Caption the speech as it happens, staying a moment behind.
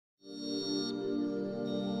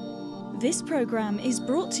This program is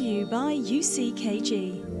brought to you by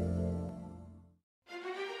UCKG.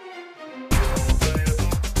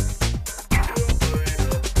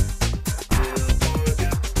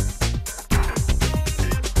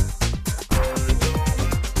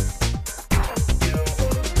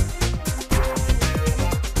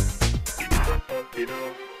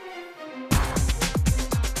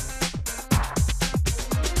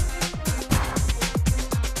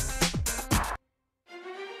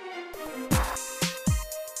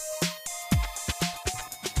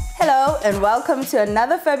 Hello and welcome to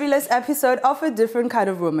another fabulous episode of A Different Kind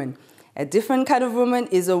of Woman. A different kind of woman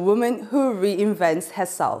is a woman who reinvents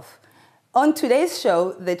herself. On today's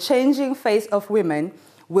show, The Changing Face of Women,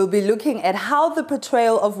 we'll be looking at how the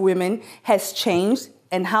portrayal of women has changed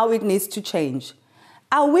and how it needs to change.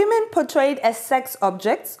 Are women portrayed as sex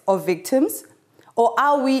objects or victims? Or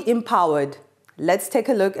are we empowered? Let's take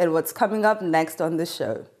a look at what's coming up next on the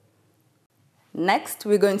show. Next,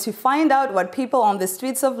 we're going to find out what people on the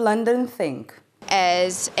streets of London think.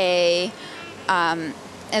 As a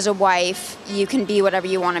wife, you can be whatever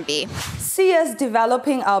you want to be. See us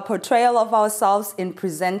developing our portrayal of ourselves in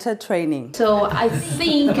presenter training. So I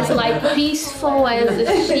think it's like peaceful as a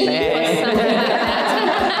sheep or something like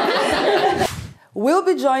that. We'll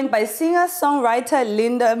be joined by singer-songwriter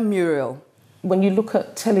Linda Muriel. When you look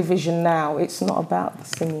at television now, it's not about the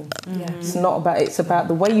singing. Mm-hmm. It's about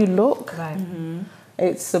the way you look. Right. Mm-hmm.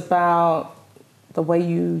 It's about the way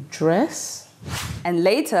you dress. And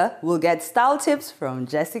later, we'll get style tips from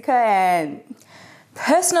Jessica Ann.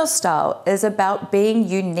 Personal style is about being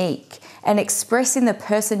unique and expressing the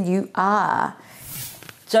person you are.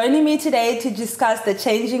 Joining me today to discuss the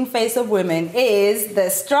changing face of women is the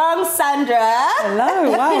strong Sandra. Hello,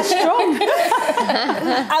 wow, strong.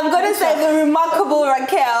 I'm going to say the remarkable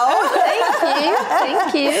Raquel.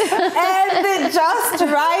 Thank you. And the just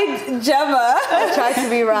right Gemma. I tried to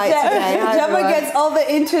be right today. Gemma gets all the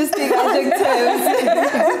interesting adjectives.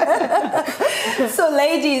 So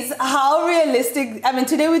ladies, how realistic,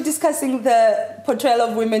 today we're discussing the portrayal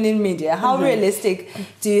of women in media. How realistic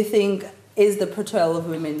do you think is the portrayal of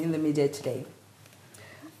women in the media today?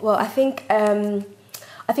 Well, I think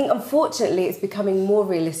unfortunately it's becoming more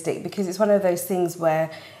realistic because it's one of those things where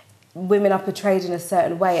women are portrayed in a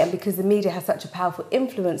certain way, and because the media has such a powerful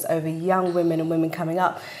influence over young women and women coming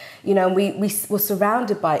up, you know, we're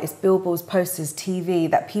surrounded by it's billboards, posters, TV,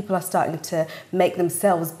 that people are starting to make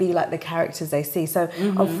themselves be like the characters they see. So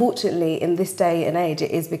unfortunately, in this day and age,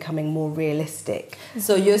 it is becoming more realistic.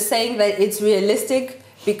 So you're saying that it's realistic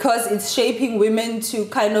because it's shaping women to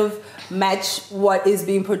kind of match what is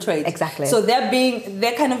being portrayed. Exactly. So they're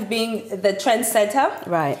kind of being the trendsetter,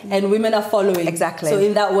 right? And women are following. Exactly. So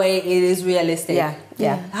in that way, it is realistic.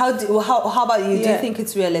 Yeah. How about you? Do you think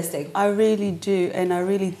it's realistic? I really do, and I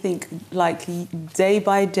really think like day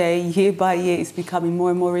by day, year by year, it's becoming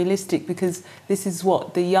more and more realistic because this is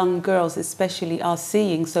what the young girls especially are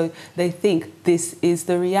seeing. So they think this is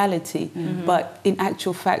the reality, but in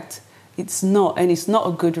actual fact, it's not, and it's not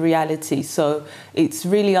a good reality. So it's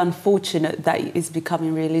really unfortunate that it's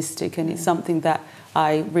becoming realistic, and it's something that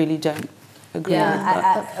I really don't agree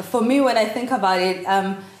with. For me, when I think about it,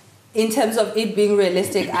 in terms of it being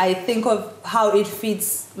realistic, I think of how it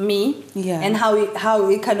fits me and how it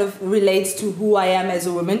kind of relates to who I am as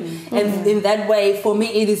a woman. And in that way, for me,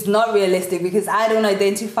 it is not realistic because I don't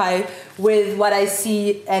identify with what I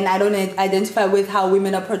see, and I don't identify with how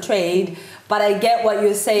women are portrayed. But I get what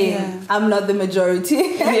you're saying. Yeah. I'm not the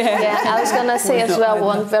majority. I was going to say as well,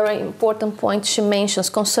 one very important point she mentions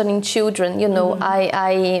concerning children. You know,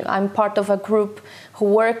 I'm part of a group who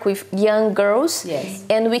work with young girls. Yes.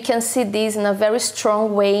 And we can see this in a very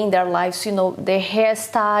strong way in their lives. You know, their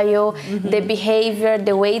hairstyle, their behavior,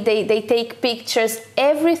 the way they take pictures,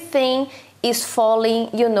 everything is following,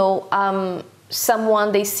 you know,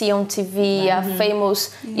 someone they see on TV, a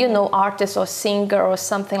famous, you know, artist or singer or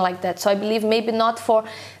something like that. So I believe maybe not for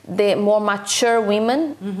the more mature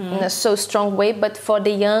women in a so strong way, but for the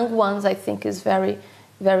young ones, I think is very,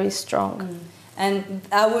 very strong. And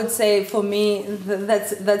I would say for me,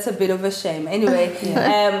 that's a bit of a shame. Anyway,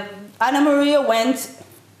 Anna Maria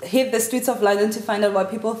hit the streets of London to find out what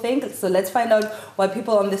people think. So let's find out what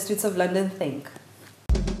people on the streets of London think.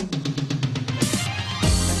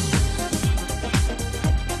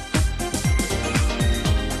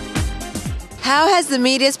 How has the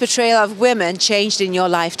media's portrayal of women changed in your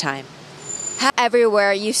lifetime?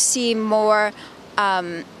 Everywhere you see more females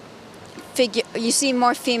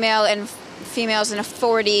in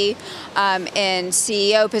authority, in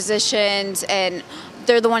CEO positions, and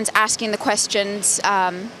they're the ones asking the questions.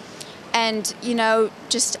 And you know,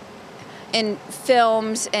 just in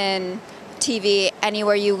films and TV,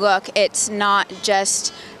 anywhere you look, it's not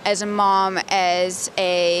just as a mom, as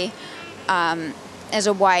a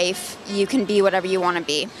wife, you can be whatever you want to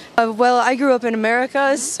be. Well, I grew up in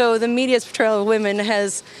America, so the media's portrayal of women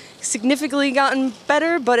has significantly gotten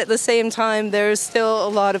better, but at the same time, there's still a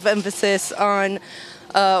lot of emphasis on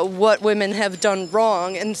what women have done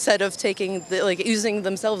wrong, instead of taking using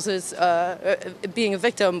themselves as being a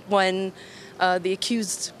victim, when the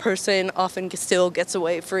accused person often still gets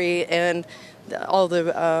away free, and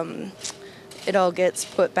it all gets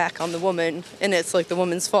put back on the woman, and it's like the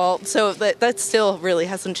woman's fault. So that still really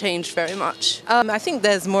hasn't changed very much. I think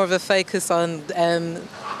there's more of a focus on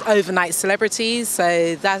overnight celebrities,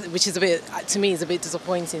 so that, which is to me, is a bit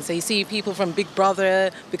disappointing. So you see people from Big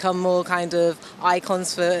Brother become more kind of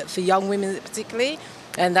icons for young women particularly,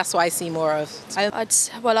 and that's what I see more of. I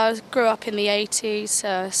grew up in the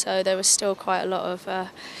 80s, so there was still quite a lot of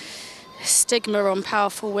stigma on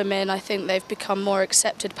powerful women. I think they've become more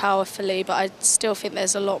accepted powerfully, but I still think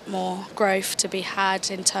there's a lot more growth to be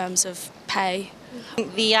had in terms of pay.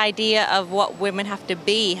 The idea of what women have to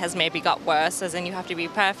be has maybe got worse, as in you have to be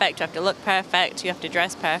perfect, you have to look perfect, you have to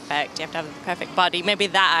dress perfect, you have to have the perfect body. Maybe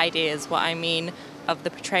that idea is what I mean of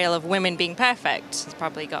the portrayal of women being perfect has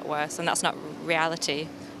probably got worse, and that's not reality.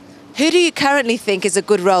 Who do you currently think is a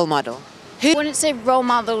good role model? I wouldn't say role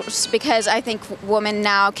models, because I think women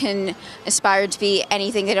now can aspire to be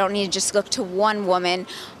anything. They don't need to just look to one woman.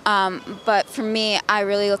 But for me, I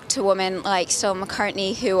really look to women like Stella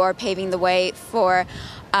McCartney, who are paving the way for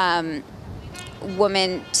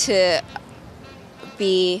women to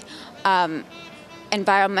be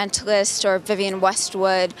environmentalists, or Vivienne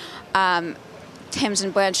Westwood, Tamsin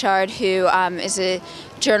Blanchard, who is a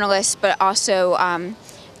journalist, but also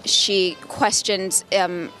she questions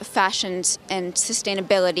fashions and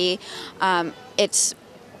sustainability. It's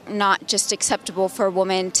not just acceptable for a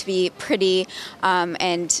woman to be pretty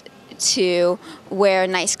and to wear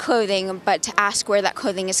nice clothing, but to ask where that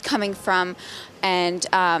clothing is coming from and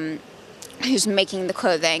who's making the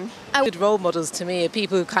clothing. Good role models to me are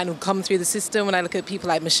people who kind of come through the system. When I look at people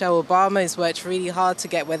like Michelle Obama, who's worked really hard to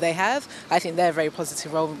get where they have, I think they're very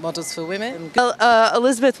positive role models for women. Well,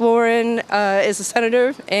 Elizabeth Warren is a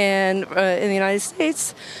senator in the United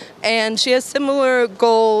States, and she has similar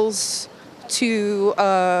goals to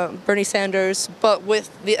Bernie Sanders, but with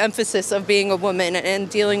the emphasis of being a woman and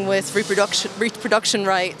dealing with reproduction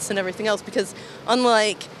rights and everything else. Because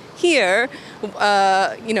unlike here,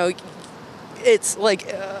 it's like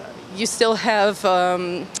you still have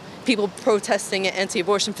people protesting at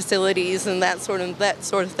anti-abortion facilities and that sort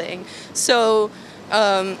of thing. So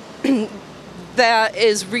that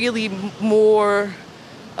is really more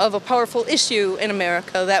of a powerful issue in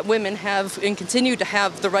America, that women have and continue to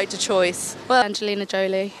have the right to choice. Well, Angelina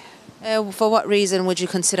Jolie. For what reason would you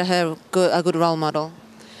consider her a good role model?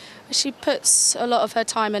 She puts a lot of her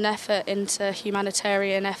time and effort into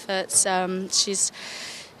humanitarian efforts.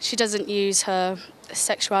 She doesn't use her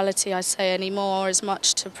sexuality, I'd say, anymore as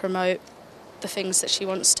much to promote the things that she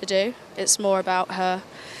wants to do. It's more about her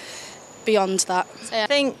beyond that. So I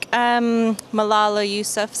think Malala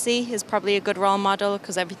Yousafzai is probably a good role model,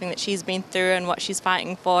 because everything that she's been through and what she's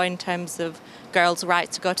fighting for in terms of girls'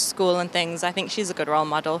 right to go to school and things, I think she's a good role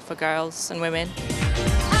model for girls and women.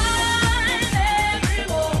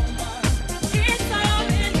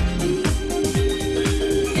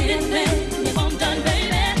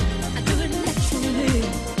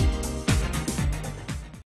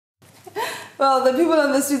 Well, the people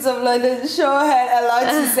on the streets of London sure had a lot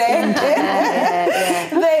to say.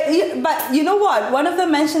 But you know what? One of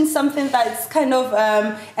them mentioned something that's kind of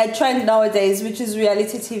a trend nowadays, which is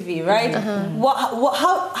reality TV, right?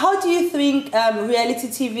 How do you think reality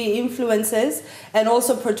TV influences and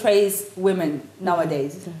also portrays women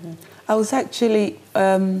nowadays? I was actually,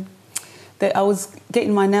 I was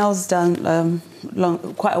getting my nails done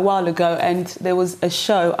quite a while ago, and there was a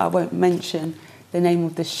show, I won't mention the name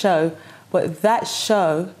of the show, but that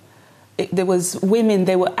show, there was women,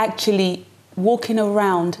 they were actually walking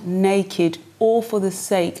around naked, all for the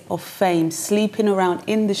sake of fame, sleeping around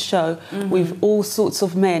in the show with all sorts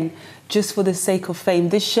of men, just for the sake of fame.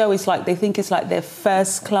 This show is like, they think it's like their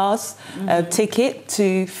first class ticket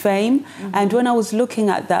to fame. And when I was looking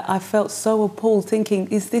at that, I felt so appalled, thinking,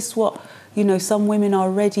 is this what, some women are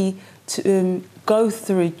ready to go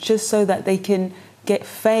through just so that they can get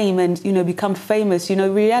fame and, become famous?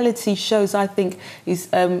 Reality shows, I think, is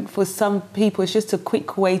for some people, it's just a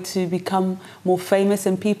quick way to become more famous,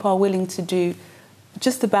 and people are willing to do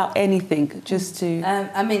just about anything just to...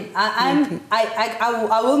 I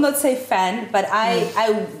will not say fan, but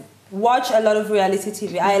I watch a lot of reality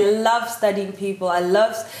TV. I love studying people. I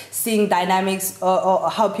love seeing dynamics or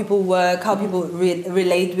how people work, how people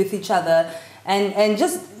relate with each other, and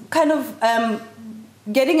just kind of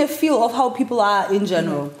getting a feel of how people are in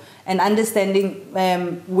general. And understanding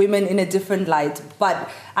women in a different light. But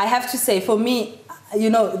I have to say, for me, you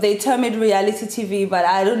know, they term it reality TV, but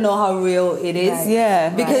I don't know how real it is. Right. Yeah.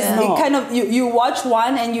 Because it kind of, you watch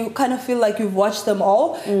one and you kind of feel like you've watched them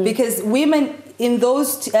all. Because women in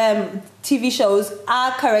those TV shows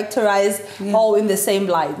are characterized all in the same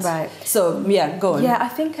light. Right. So, yeah, go on. Yeah, I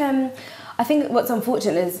think what's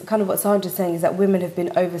unfortunate is kind of what Sandra's saying, is that women have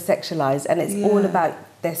been over-sexualized, and it's all about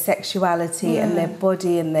their sexuality and their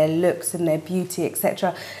body and their looks and their beauty,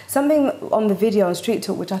 etc. Something on the video on Street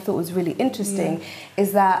Talk, which I thought was really interesting,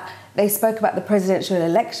 is that they spoke about the presidential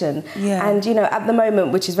election. And, you know, at the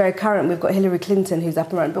moment, which is very current, we've got Hillary Clinton who's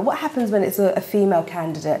up and running. But what happens when it's a female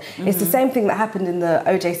candidate? It's the same thing that happened in the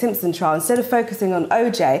O.J. Simpson trial. Instead of focusing on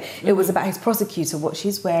O.J., it was about his prosecutor, what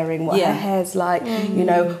she's wearing, what her hair's like, you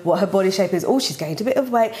know, what her body shape is. Oh, she's gained a bit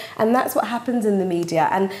of weight. And that's what happens in the media.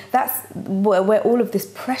 And that's where all of this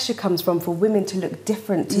pressure comes from, for women to look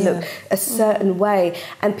different, to look a certain way.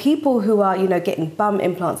 And people who are, you know, getting bum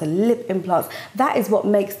implants and lip implants, that is what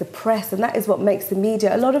makes the press, and that is what makes the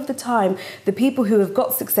media. A lot of the time, the people who have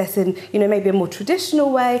got success in, you know, maybe a more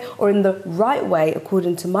traditional way or in the right way,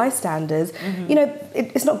 according to my standards, you know,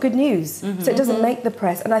 it's not good news. So it doesn't make the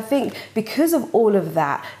press. And I think because of all of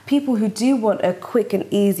that, people who do want a quick and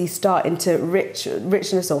easy start into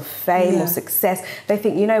richness or fame or success, they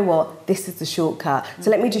think, you know what, this is the shortcut.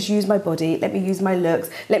 So let me just use my body, let me use my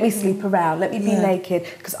looks, let me sleep around, let me be naked,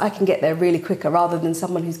 because I can get there really quicker, rather than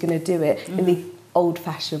someone who's going to do it in the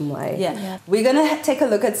old-fashioned way. We're going to take a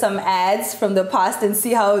look at some ads from the past and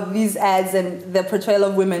see how these ads and the portrayal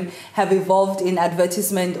of women have evolved in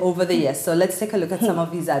advertisement over the years. So let's take a look at some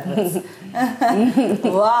of these adverts.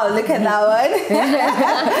 Wow, look at that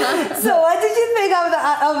one. So what did you think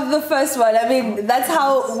of the first one? I mean, that's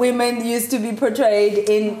how women used to be portrayed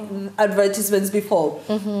in advertisements before.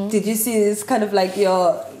 Did you see this kind of like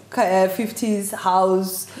your 50s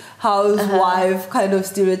housewife kind of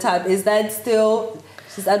stereotype? Is that still?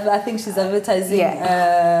 I think she's advertising.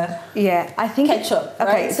 I think ketchup.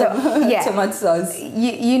 Okay, right? so tomato sauce.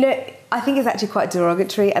 You know, I think it's actually quite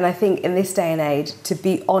derogatory, and I think in this day and age, to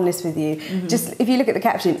be honest with you, just if you look at the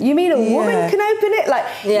caption, you mean a woman can open it? Like,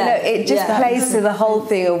 you know, it just plays to the whole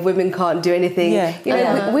thing of women can't do anything. You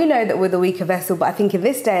know, we know that we're the weaker vessel, but I think in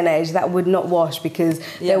this day and age, that would not wash, because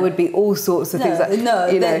there would be all sorts of things. Like, you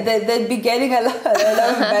know, they'd be getting a lot of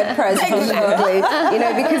bad press. Exactly. You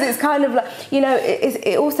know, because it's kind of like, you know,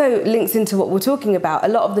 it also links into what we're talking about. A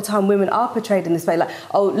lot of the time, women are portrayed in this way, like,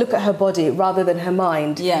 oh, look at her body rather than her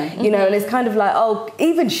mind. You know, and it's kind of like, oh,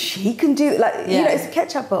 even she can do, like, you know, it's a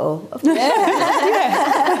ketchup bottle. Really?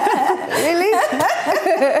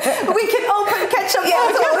 We can open ketchup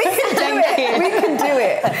bottle. We can do it. We can do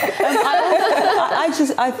it.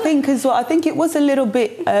 I think as well, I think it was a little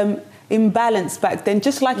bit imbalanced back then,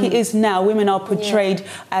 just like it is now. Women are portrayed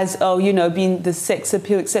as, oh, you know, being the sex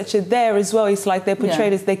appeal, etc. There as well, it's like they're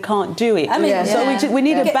portrayed as they can't do it. I mean, so we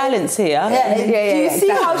need a balance here. Do you see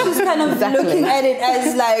how she's kind of looking at it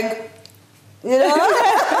as like, you know?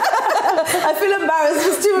 I feel embarrassed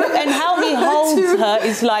just to... And how he holds her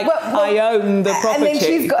is like, I own the property. And then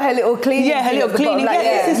she's got her little cleaning. Yeah, her little cleaning.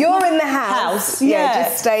 Like, you're in the house.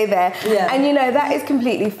 Just stay there. And, you know, that is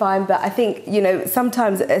completely fine. But I think, you know,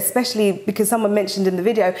 sometimes, especially because someone mentioned in the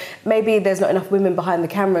video, maybe there's not enough women behind the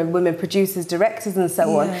camera, women producers, directors and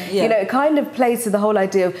so on. You know, it kind of plays to the whole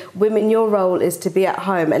idea of women, your role is to be at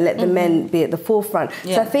home and let the men be at the forefront.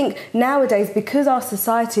 So I think nowadays, because our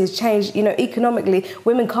society has changed, you know, economically,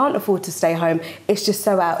 women can't afford to stay home. It's just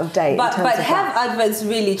so out of date. But have adverts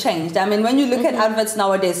really changed? I mean, when you look at adverts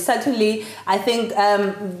nowadays, certainly I think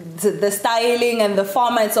the styling and the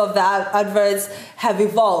formats of the adverts have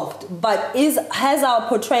evolved. But has our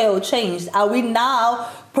portrayal changed? Are we now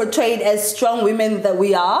portrayed as strong women that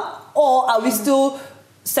we are? Or are we still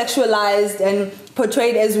sexualized and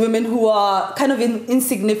portrayed as women who are kind of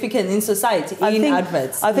insignificant in society,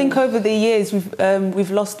 adverts? I think over the years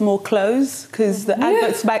we've lost more clothes, because the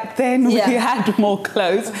adverts back then we had more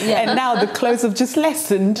clothes, and now the clothes have just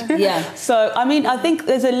lessened. So I mean, I think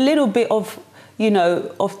there's a little bit of, you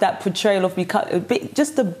know, of that portrayal of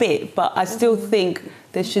just a bit, but I still think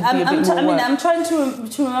there should be a bit more work. I'm trying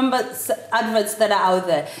to remember adverts that are out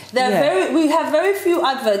there. We have very few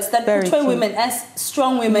adverts that portray women as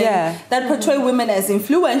strong women, that portray women as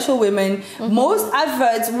influential women. Most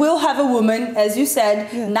adverts will have a woman, as you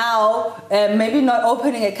said, now maybe not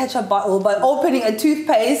opening a ketchup bottle, but opening a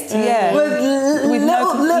toothpaste with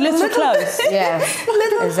little clothes.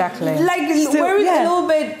 Exactly. Like wearing a little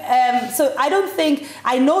bit. So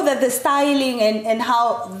I know that the styling and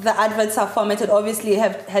how the adverts are formatted obviously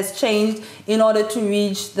has changed in order to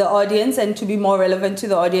reach the audience and to be more relevant to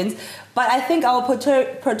the audience. But I think our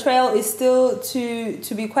portrayal is still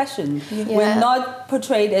to be questioned. We're not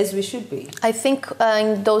portrayed as we should be. I think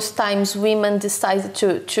in those times women decided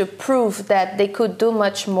to prove that they could do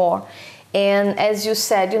much more. And as you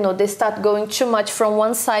said, they start going too much from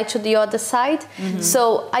one side to the other side.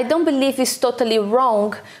 So I don't believe it's totally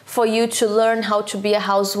wrong for you to learn how to be a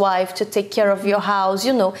housewife, to take care of your house,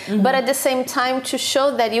 but at the same time to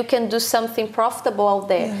show that you can do something profitable out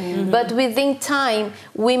there. But within time,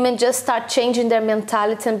 women just start changing their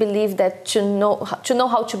mentality and believe that to know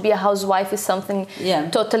how to be a housewife is something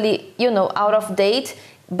totally, out of date.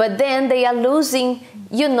 But then they are losing,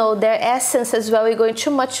 their essence as well. We're going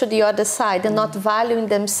too much to the other side and not valuing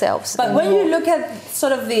themselves. But when you look at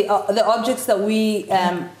sort of the objects that we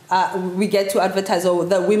get to advertise or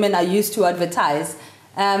that women are used to advertise,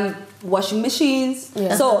 washing machines.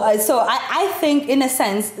 So I think in a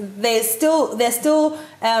sense they're still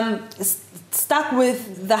stuck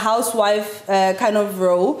with the housewife kind of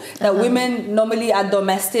role, that women normally are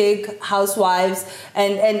domestic housewives,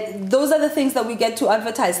 and those are the things that we get to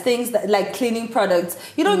advertise, things that, like cleaning products.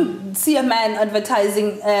 You don't see a man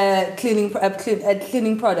advertising a cleaning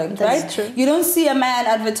product. That's right? True. You don't see a man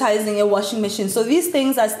advertising a washing machine. So these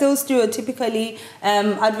things are still stereotypically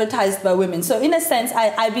advertised by women. So in a sense,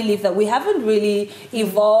 I believe that we haven't really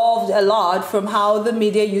evolved a lot from how the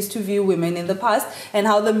media used to view women in the past and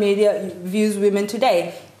how the media views women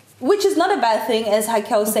today, which is not a bad thing, as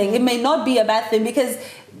Hakel was saying. It may not be a bad thing because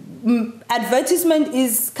advertisement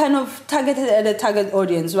is kind of targeted at a target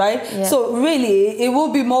audience, right? So really, it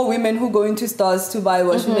will be more women who go into stores to buy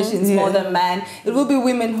washing machines more than men. It will be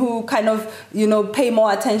women who kind of, pay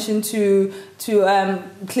more attention to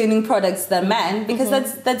cleaning products than men, because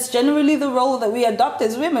that's generally the role that we adopt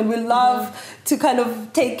as women. We love to kind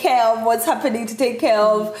of take care of what's happening, to take care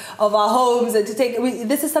of our homes, and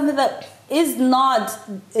this is something that is not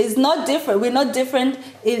different. We're not different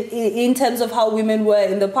in terms of how women were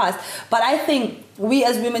in the past. But I think we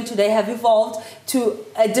as women today have evolved to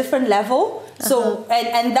a different level. So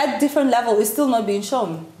and that different level is still not being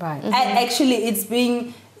shown. Right. And actually it's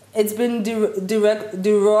been derogatory.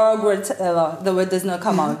 The word does not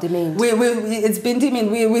come out. Demeaned. It's been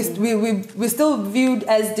demeaned. We're still viewed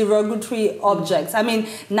as derogatory objects. I mean,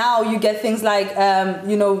 now you get things like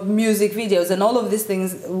music videos and all of these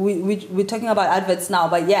things. We're talking about adverts now,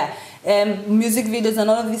 but music videos and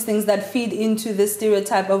all of these things that feed into the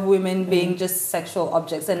stereotype of women being just sexual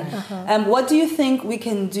objects. And what do you think we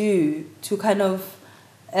can do to kind of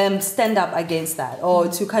stand up against that, or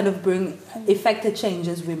to kind of effect a change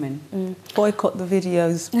as women? Boycott the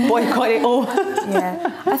videos, boycott it all.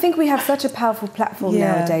 I think we have such a powerful platform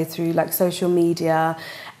nowadays through like social media.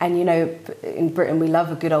 And, in Britain, we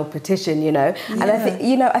love a good old petition, And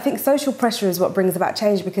I think social pressure is what brings about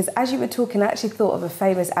change, because as you were talking, I actually thought of a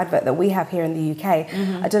famous advert that we have here in the UK.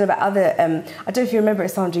 I don't know about other, I don't know if you remember it,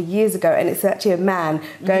 Sandra, years ago, and it's actually a man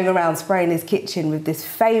going around spraying his kitchen with this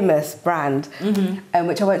famous brand,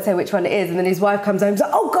 which I won't say which one it is, and then his wife comes home and says,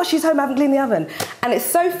 oh gosh, she's home, I haven't cleaned the oven. And it's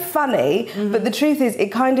so funny, but the truth is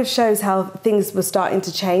it kind of shows how things were starting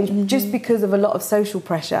to change just because of a lot of social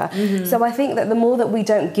pressure. So I think that the more that we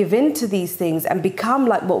don't give in to these things and become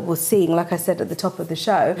like what we're seeing, like I said at the top of the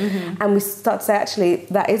show, and we start to say, actually,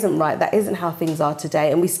 that isn't right, that isn't how things are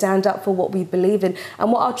today, and we stand up for what we believe in and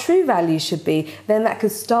what our true values should be, then that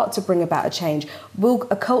could start to bring about a change. Will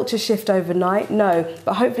a culture shift overnight? No,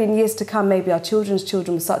 but hopefully in years to come, maybe our children's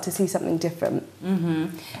children will start to see something different.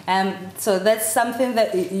 So that's something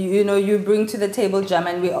that you bring to the table, Jam,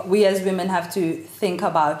 and we as women have to think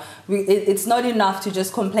about. It's not enough to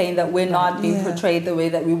just complain that we're not being portrayed the way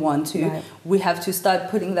that we want to. We have to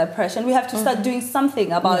start putting that pressure, and we have to start doing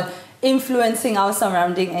something about influencing our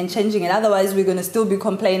surrounding and changing it. Otherwise, we're going to still be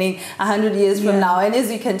complaining 100 years from now. And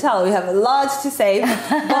as you can tell, we have a lot to say,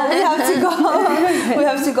 but we have to go. We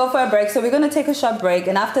have to go for a break. So we're going to take a short break,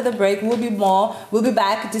 and after the break, we'll be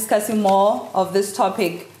back discussing more of this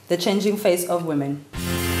topic, the changing face of women.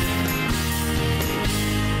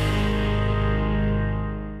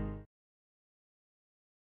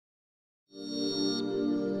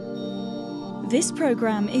 This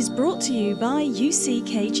program is brought to you by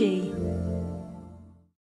UCKG.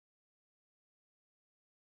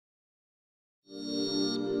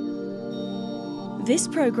 This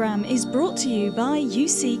program is brought to you by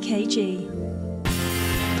UCKG.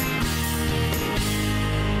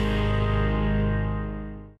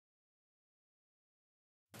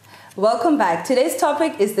 Welcome back. Today's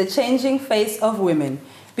topic is the changing face of women.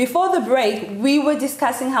 Before the break, we were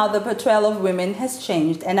discussing how the portrayal of women has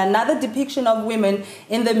changed, and another depiction of women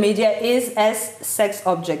in the media is as sex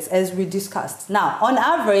objects, as we discussed. Now, on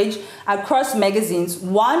average, across magazines,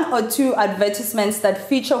 1 or 2 advertisements that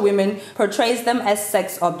feature women portrays them as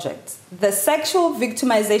sex objects. The sexual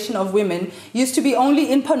victimization of women used to be only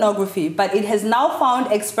in pornography, but it has now found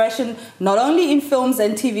expression not only in films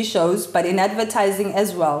and TV shows, but in advertising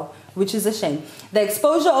as well, which is a shame. The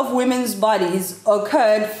exposure of women's bodies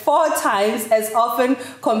occurred 4 times as often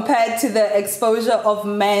compared to the exposure of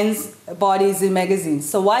men's bodies in magazines.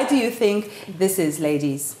 So why do you think this is,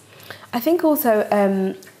 ladies? I think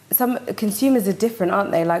also some consumers are different,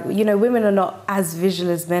 aren't they? Like, you know, women are not as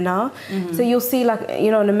visual as men are. Mm-hmm. So you'll see, like,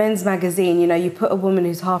 you know, in a men's magazine, you know, you put a woman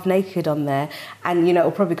who's half naked on there and, you know,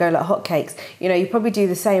 it'll probably go like hotcakes. You know, you probably do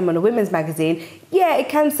the same on a women's magazine. Yeah, it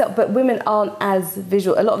can sell, but women aren't as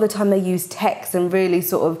visual. A lot of the time they use text and really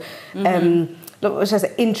sort of... which has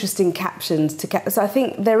interesting captions to so I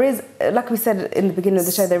think there is, like we said in the beginning of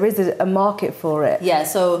the show, there is a market for it. Yeah,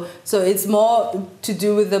 so it's more to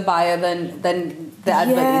do with the buyer than the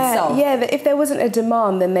advert itself. Yeah, if there wasn't a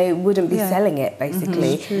demand, then they wouldn't be selling it,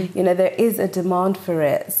 basically. Mm-hmm. You know, there is a demand for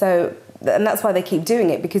it. So, and that's why they keep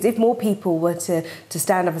doing it, because if more people were to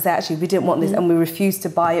stand up and say, actually, we didn't want this and we refuse to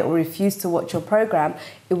buy it or refuse to watch your programme,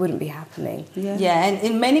 it wouldn't be happening. Yeah, and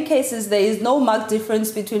in many cases, there is no marked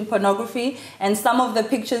difference between pornography and some of the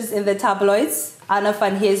pictures in the tabloids. Anna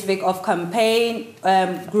van Heeswijk of Campaign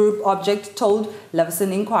Group Object told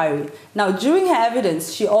Leveson Inquiry. Now, during her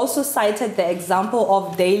evidence, she also cited the example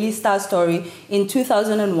of Daily Star story in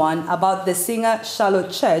 2001 about the singer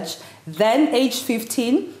Charlotte Church, then aged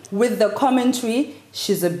 15, with the commentary,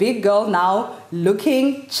 "She's a big girl now,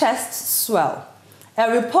 looking chest swell."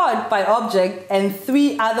 A report by Object and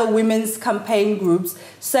 3 other women's campaign groups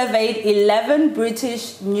surveyed 11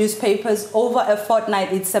 British newspapers over a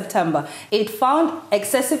fortnight in September. It found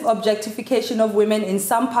excessive objectification of women in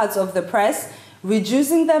some parts of the press,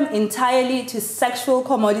 reducing them entirely to sexual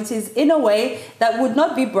commodities in a way that would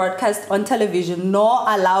not be broadcast on television nor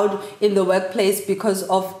allowed in the workplace because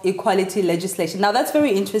of equality legislation. Now, that's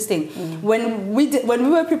very interesting. When we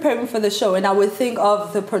were preparing for the show, and I would think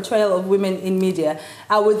of the portrayal of women in media,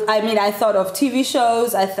 I thought of TV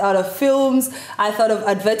shows, I thought of films, I thought of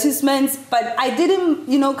advertisements, but I didn't,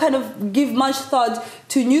 kind of give much thought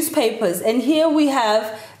to newspapers. And here we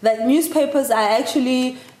have that newspapers are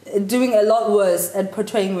actually doing a lot worse at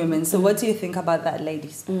portraying women. So what do you think about that,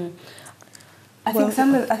 ladies? I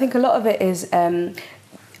think a lot of it is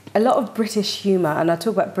a lot of British humour, and I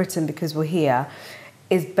talk about Britain because we're here,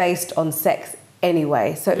 is based on sex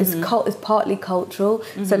anyway. So it's partly cultural.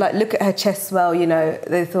 So like, look at her chest swell,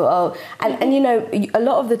 they thought, and a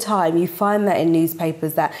lot of the time you find that in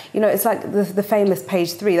newspapers that, it's like the famous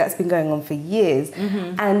page 3 that's been going on for years.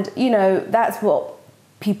 And, that's what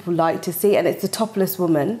people like to see, and it's a topless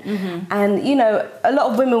woman. And a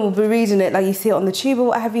lot of women will be reading it, like you see it on the tube or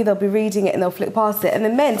what have you, they'll be reading it and they'll flick past it. And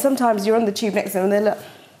then men, sometimes you're on the tube next to them and they're like,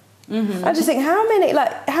 I just think, how many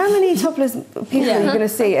topless people are you going to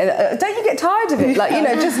see? Don't you get tired of it?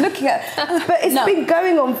 Just looking at... But it's been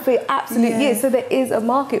going on for absolute years, so there is a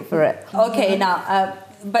market for it. Okay, now,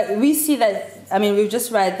 but we see that, we've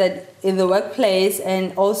just read that in the workplace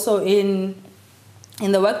and also in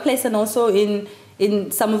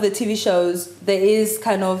some of the TV shows, there is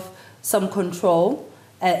kind of some control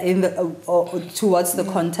towards the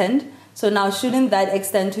content. So now, shouldn't that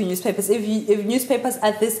extend to newspapers? If newspapers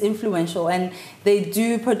are this influential and they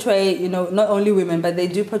do portray, not only women, but they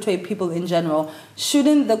do portray people in general,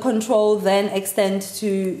 shouldn't the control then extend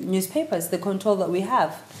to newspapers, the control that we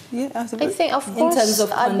have? Yeah, I think, of course, in terms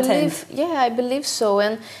of content. I believe so.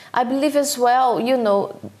 And I believe as well,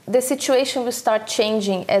 the situation will start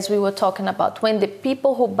changing, as we were talking about, when the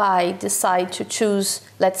people who buy decide to choose,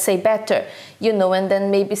 let's say, better, and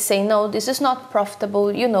then maybe say, no, this is not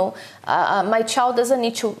profitable, my child doesn't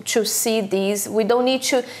need to see these. We don't need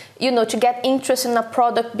to, to get interest in a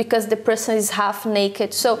product because the person is half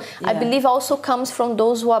naked. So I believe also comes from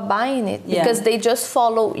those who are buying it, because they just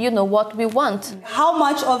follow, what we want. How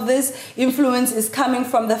much of of this influence is coming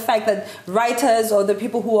from the fact that writers or the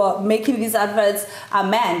people who are making these adverts are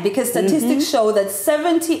men? Because statistics show that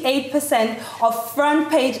 78% of front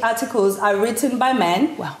page articles are written by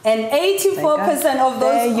men, and 84% of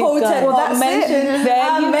those quoted or mentioned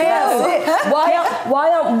are males.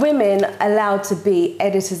 Why aren't women allowed to be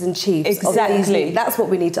editors-in-chief? Exactly. That's what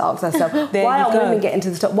we need to ask ourselves. Why aren't women getting to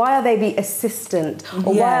the top? Why are they the assistant?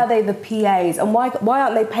 Or why are they the PAs? And why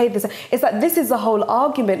aren't they paid this? It's like, this is the whole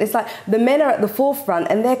argument. It's like the men are at the forefront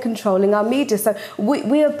and they're controlling our media. So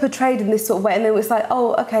we are portrayed in this sort of way, and then it's like,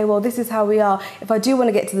 oh, okay, well, this is how we are. If I do want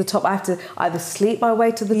to get to the top, I have to either sleep my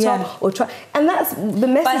way to the top or try. And that's the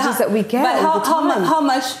messages that we get. But how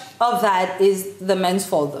much of that is the men's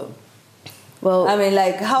fault, though? Well, I mean,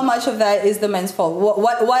 like, how much of that is the men's fault?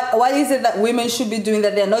 What is it that women should be doing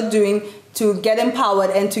that they're not doing to get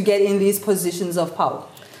empowered and to get in these positions of power?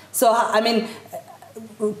 So, I mean,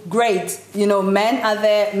 great, you know, men are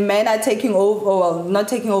there, men are taking over, well, not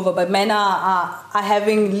taking over, but men are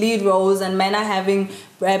having lead roles and men are having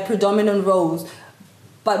predominant roles.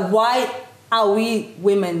 But why are we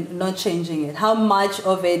women not changing it? How much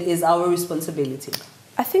of it is our responsibility?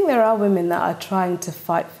 I think there are women that are trying to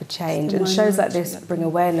fight for change, and shows like this bring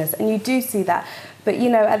awareness, and you do see that. But, you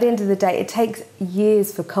know, at the end of the day, it takes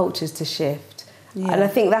years for cultures to shift. Yeah. And I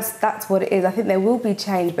think that's what it is. I think there will be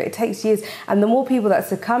change, but it takes years. And the more people that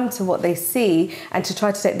succumb to what they see and to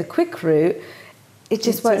try to take the quick route, it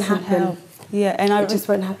just won't happen. Help. Yeah, and it just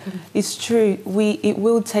won't happen. It's true. It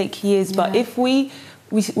will take years, but if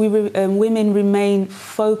women remain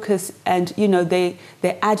focused and, you know, they're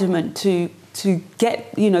adamant to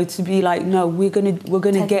get, you know, to be like, no, we're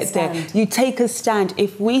gonna get there. You take a stand.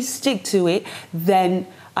 If we stick to it, then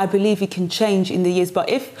I believe it can change in the years. But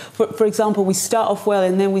if, for example, we start off well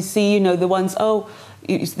and then we see, you know, the ones,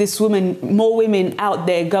 this woman, more women out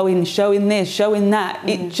there going, showing this, showing that.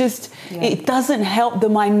 It just, it doesn't help the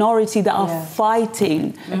minority that are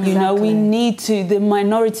fighting. Exactly. You know, the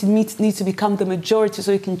minority needs to become the majority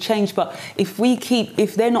so it can change. But if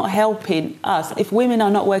they're not helping us, if women are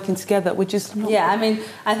not working together, we're just not. Yeah, I mean,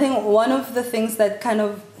 I think one of the things that kind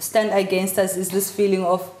of stand against us is this feeling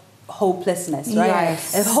of hopelessness, right?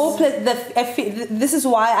 Yes. This is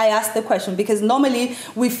why I asked the question, because normally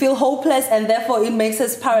we feel hopeless and therefore it makes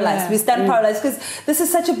us paralyzed. We stand paralyzed because this is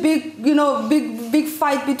such a big, you know, big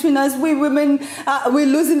fight between us. We women, we're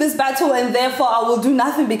losing this battle and therefore I will do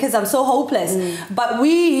nothing because I'm so hopeless. But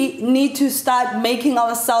we need to start making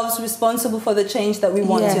ourselves responsible for the change that we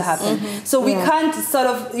want to happen. So we can't sort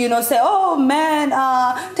of, you know, say, oh, men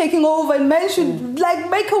are taking over and men should like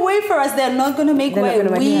make a way for us. They're not going to make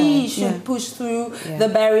way. We should push through the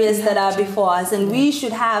barriers that are before us, and we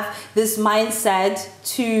should have this mindset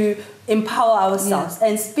to empower ourselves.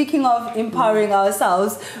 And speaking of empowering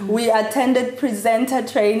ourselves, we attended presenter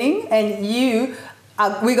training, and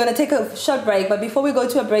we're going to take a short break, but before we go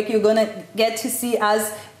to a break, you're going to get to see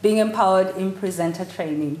us being empowered in presenter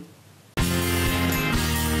training.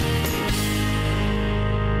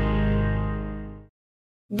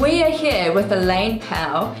 We are here with Elaine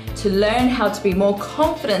Powell to learn how to be more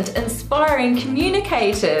confident, inspiring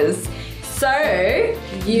communicators. So,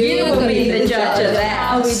 you will be the judge of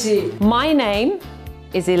that. My name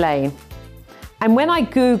is Elaine. And when I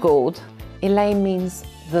Googled, Elaine means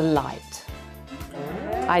the light.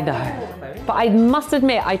 I know. But I must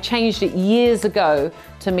admit, I changed it years ago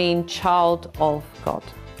to mean child of God.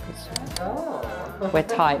 We're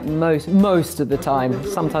tight most of the time.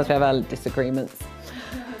 Sometimes we have our disagreements.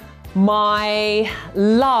 My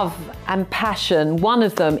love and passion, one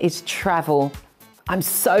of them is travel. I'm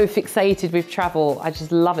so fixated with travel. I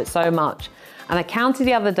just love it so much. And I counted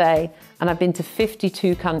the other day and I've been to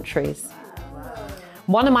 52 countries.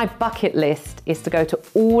 One of my bucket list is to go to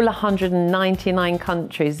all 199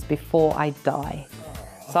 countries before I die.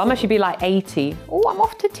 So I must be like 80. Oh, I'm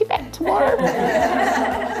off to Tibet tomorrow.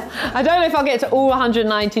 I don't know if I'll get to all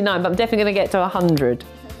 199, but I'm definitely gonna get to 100.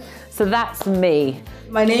 So that's me.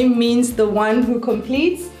 My name means the one who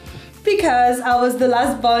completes, because I was the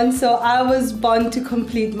last born, so I was born to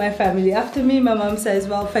complete my family. After me, my mom says,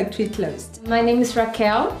 well, factory closed. My name is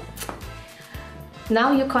Raquel.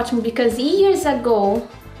 Now you caught me because years ago,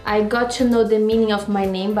 I got to know the meaning of my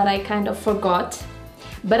name, but I kind of forgot.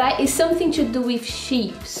 But it's something to do with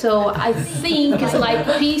sheep, so I think it's like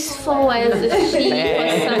peaceful as a sheep or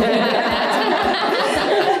something like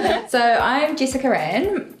that. So I'm Jessica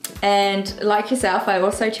Ann. And like yourself, I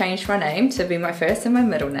also changed my name to be my first and my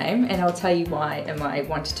middle name, and I'll tell you why in my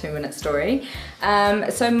 1 to 2 minute story.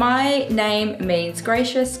 So my name means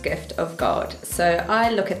gracious gift of God. So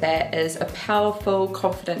I look at that as a powerful,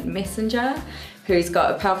 confident messenger who's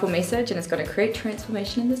got a powerful message and is going to create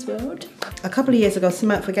transformation in this world. A couple of years ago,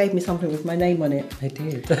 Samantha gave me something with my name on it. I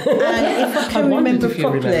did. And if I can remember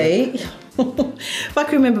properly,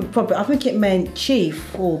 I think it meant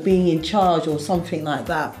chief or being in charge or something like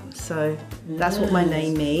that. So that's what my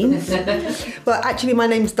name means. But actually my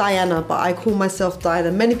name's Diana, but I call myself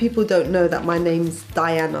Diana. Many people don't know that my name's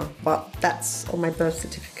Diana, but that's on my birth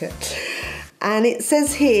certificate. And it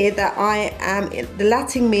says here that I am, the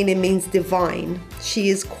Latin meaning means divine. She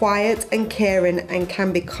is quiet and caring and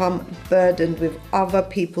can become burdened with other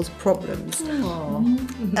people's problems.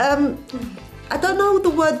 I don't know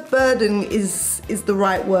the word burden is the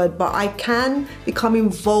right word, but I can become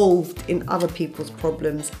involved in other people's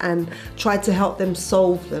problems and try to help them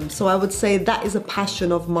solve them. So I would say that is a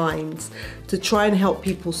passion of mine, to try and help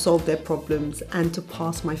people solve their problems and to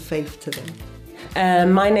pass my faith to them.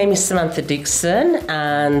 My name is Samantha Dixon,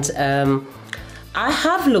 and I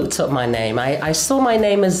have looked up my name. I saw my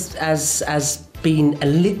name as being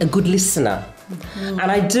a good listener, and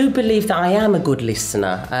I do believe that I am a good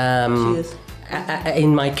listener.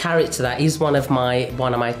 In my character, that is one of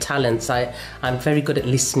my talents. I'm very good at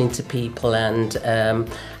listening to people and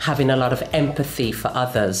having a lot of empathy for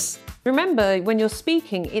others. Remember, when you're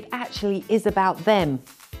speaking, it actually is about them.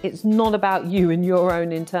 It's not about you and your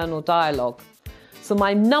own internal dialogue. So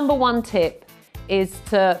my number 1 tip is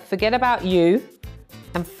to forget about you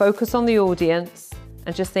and focus on the audience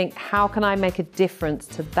and just think, how can I make a difference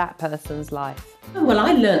to that person's life? Well,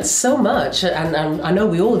 I learned so much, and I know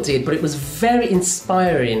we all did, but it was very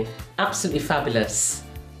inspiring, absolutely fabulous.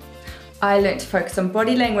 I learned to focus on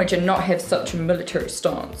body language and not have such a military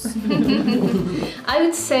stance. I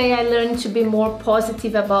would say I learned to be more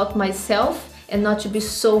positive about myself and not to be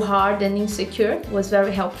so hard and insecure. It was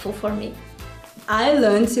very helpful for me. I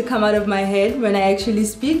learned to come out of my head when I actually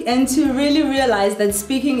speak and to really realize that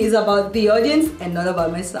speaking is about the audience and not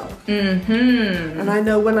about myself. And I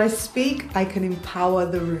know when I speak, I can empower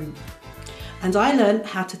the room. And I learned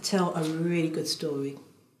how to tell a really good story.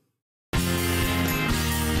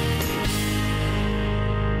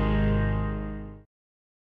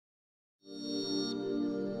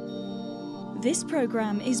 This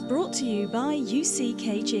program is brought to you by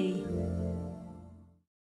UCKG.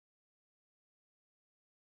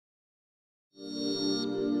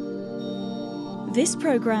 This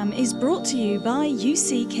program is brought to you by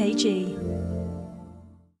UCKG.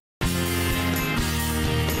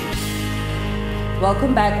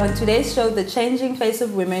 Welcome back. On today's show, The Changing Face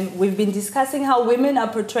of Women, we've been discussing how women are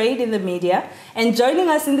portrayed in the media. And joining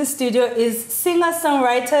us in the studio is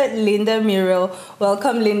singer-songwriter Linda Muriel.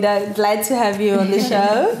 Welcome, Linda. Glad to have you on the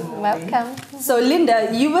show. Welcome. So,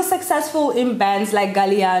 Linda, you were successful in bands like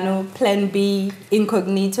Galliano, Plan B,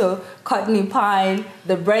 Incognito, Courtney Pine,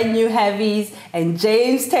 the Brand New Heavies, and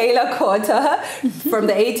James Taylor Quarter from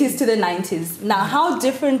the 80s to the 90s. Now, how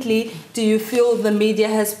differently do you feel the media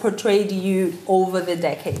has portrayed you over the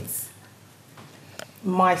decades?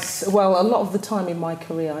 Well, a lot of the time in my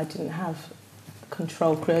career, I didn't have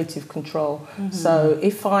creative control. So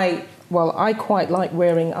I quite like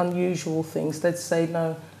wearing unusual things. They'd say,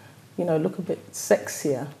 no, look a bit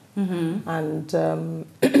sexier. And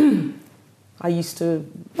I used to,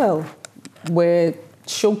 wear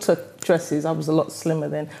shorter dresses. I was a lot slimmer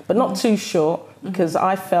then, but not too short, because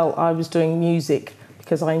I felt I was doing music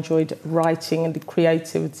because I enjoyed writing and the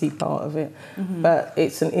creativity part of it. But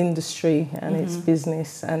it's an industry and it's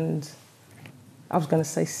business, and I was going to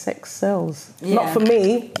say sex sells. Yeah. Not for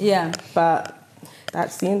me, but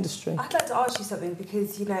that's the industry. I'd like to ask you something,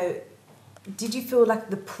 because, did you feel like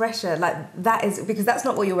the pressure, that is, because that's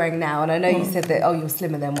not what you're wearing now, and I know you said that, you're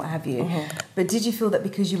slimmer than what have you, but did you feel that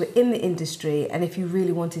because you were in the industry and if you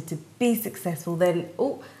really wanted to be successful, then,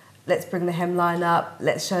 let's bring the hemline up,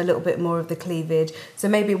 let's show a little bit more of the cleavage, so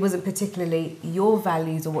maybe it wasn't particularly your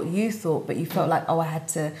values or what you thought, but you felt like, I had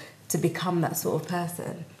to become that sort of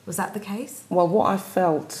person. Was that the case? Well, what I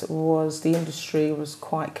felt was the industry was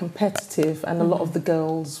quite competitive, and a lot of the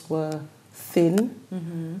girls were thin.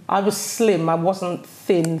 I was slim, I wasn't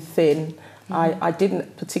thin. I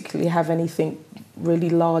didn't particularly have anything really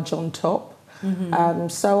large on top.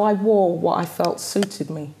 So I wore what I felt suited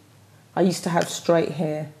me. I used to have straight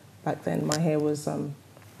hair back then. My hair was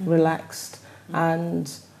relaxed,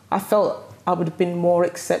 and I felt I would have been more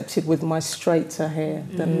accepted with my straighter hair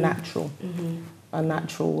than natural, a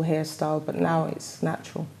natural hairstyle, but now it's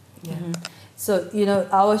natural. Yeah. So, you know,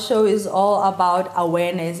 our show is all about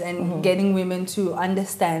awareness and getting women to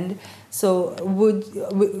understand. So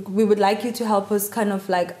we would like you to help us kind of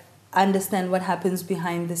like understand what happens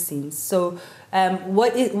behind the scenes. So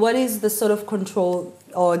what is the sort of control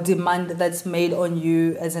or demand that's made on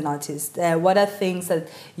you as an artist? What are things that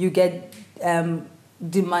you get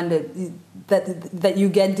demanded that you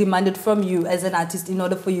get demanded from you as an artist in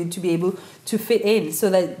order for you to be able to fit in, so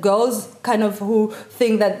that girls kind of who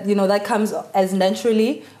think that, you know, that comes as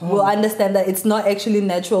naturally will understand that it's not actually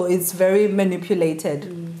natural, it's very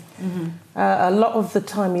manipulated. A lot of the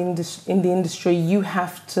time in the industry you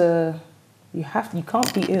can't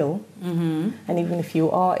be ill, and even if you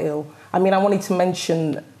are ill, I mean, I wanted to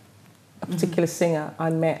mention a particular singer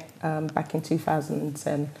I met back in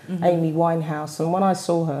 2010, Amy Winehouse, and when I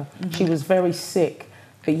saw her, she was very sick,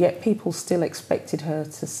 but yet people still expected her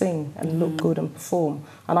to sing and look good and perform.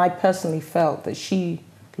 And I personally felt that she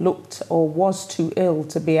looked or was too ill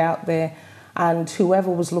to be out there, and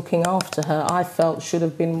whoever was looking after her, I felt, should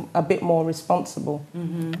have been a bit more responsible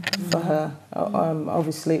for her.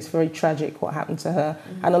 Obviously, it's very tragic what happened to her,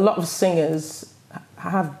 and a lot of singers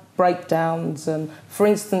have breakdowns. And for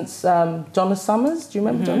instance, Donna Summers, do you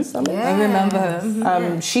remember Donna Summers? Yeah. I remember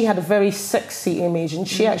her. She had a very sexy image, and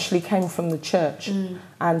she actually came from the church,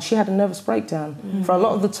 and she had a nervous breakdown. For a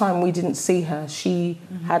lot of the time we didn't see her. She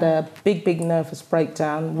had a big nervous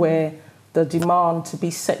breakdown where the demand to be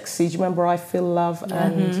sexy, do you remember I Feel Love?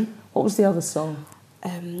 And what was the other song? I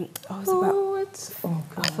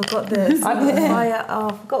forgot this. I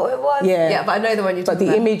forgot what it was. Yeah, but I know the one you're talking about. But the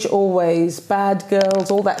about. image always, bad girls,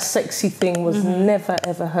 all that sexy thing was never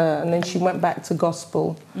ever her. And then she went back to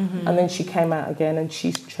gospel, and then she came out again, and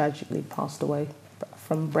she's tragically passed away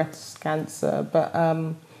from breast cancer. But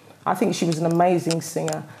I think she was an amazing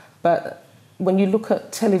singer. But when you look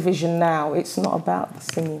at television now, it's not about the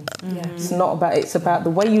singing. It's not about. It's about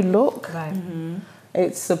the way you look. Right.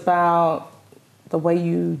 It's about the way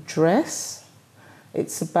you dress.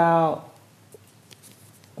 It's about,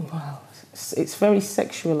 well, it's very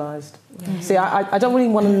sexualized. See, I don't really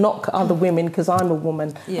want to knock other women because I'm a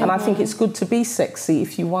woman, and I think it's good to be sexy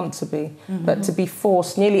if you want to be, but to be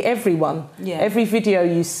forced, nearly everyone, every video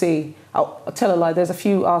you see, I'll tell a lie, there's a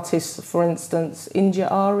few artists, for instance, India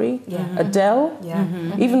Ari, Adele,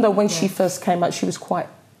 even though when she first came out, she was quite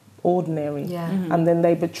ordinary, and then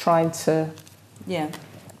they were trying to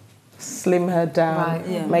slim her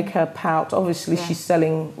down, make her pout. Obviously, she's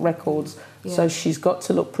selling records, so she's got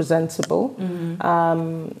to look presentable.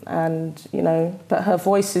 And, you know, but her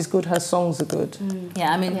voice is good, her songs are good.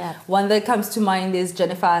 Yeah, I mean, one that comes to mind is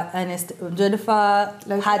Jennifer Hudson. Jennifer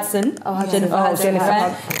Hudson.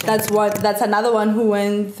 That's another one who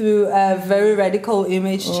went through a very radical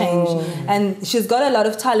image change. And she's got a lot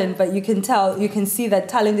of talent, but you can see that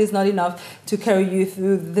talent is not enough to carry you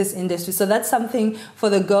through this industry. So that's something for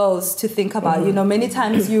the girls to think about. You know, many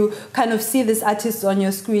times you kind of see this artist on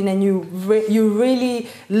your screen and you really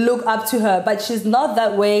look up to her, but she's not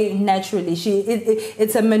that way naturally.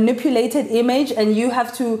 It's a manipulated image, and you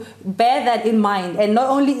have to bear that in mind. And not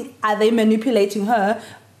only are they manipulating her,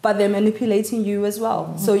 but they're manipulating you as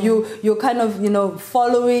well. So you're kind of, you know,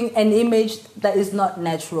 following an image that is not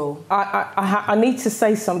natural. I need to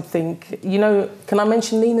say something. You know, can I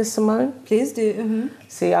mention Nina Simone? Please do.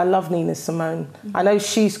 See, I love Nina Simone. I know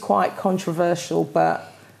she's quite controversial, but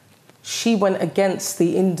she went against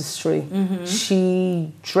the industry.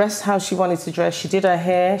 She dressed how she wanted to dress. She did her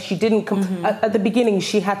hair. She didn't... At the beginning,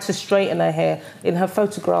 she had to straighten her hair. In her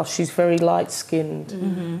photographs, she's very light-skinned.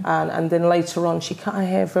 And then later on, she cut her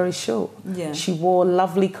hair very short. She wore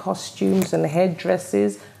lovely costumes and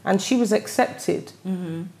headdresses, and she was accepted.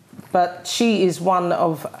 But she is one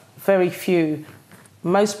of very few.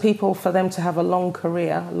 Most people, for them to have a long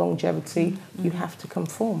career, longevity, you have to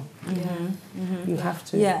conform. You have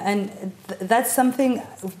to. Yeah, and that's something,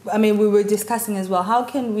 I mean, we were discussing as well. How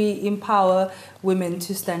can we empower women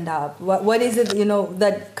to stand up? What is it, you know,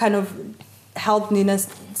 that kind of helped Nina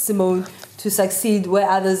Simone to succeed where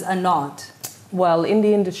others are not? Well, in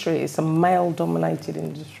the industry, it's a male-dominated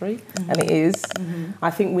industry, and it is. I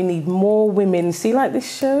think we need more women. See, like this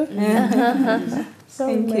show?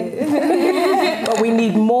 Thank you. But we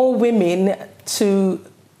need more women to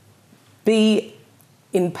be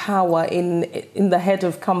in power, in the head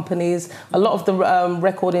of companies. A lot of the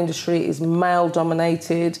record industry is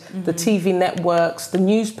male-dominated. The TV networks, the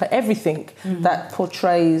newspaper, everything that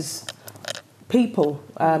portrays people,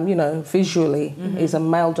 you know, visually is a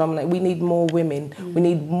male-dominated. We need more women. We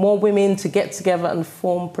need more women to get together and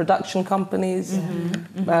form production companies,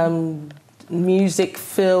 music,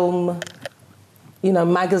 film, you know,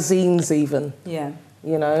 magazines even.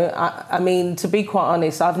 You know, I mean, to be quite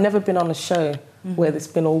honest, I've never been on a show where there's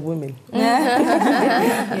been all women. There's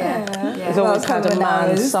always had a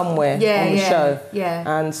man somewhere on the show.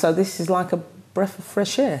 And so this is like a breath of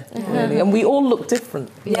fresh air, really. And we all look different.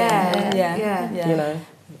 You know.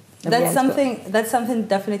 That's something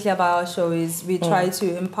definitely about our show is we try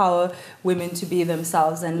to empower women to be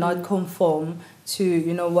themselves and not conform to,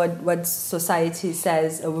 you know, what society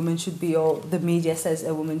says a woman should be or the media says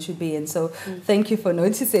a woman should be. And so thank you for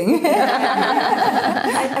noticing.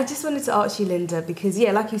 I just wanted to ask you, Linda, because,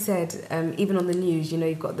 like you said, even on the news, you know,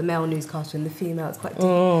 you've got the male newscaster and the female. It's quite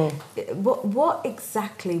different. What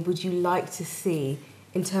exactly would you like to see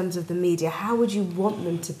in terms of the media? How would you want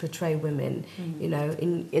them to portray women, you know,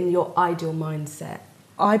 in your ideal mindset?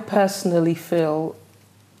 I personally feel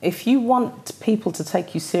if you want people to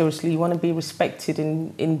take you seriously, you want to be respected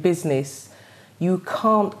in business, you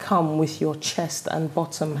can't come with your chest and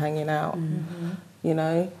bottom hanging out, you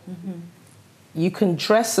know. You can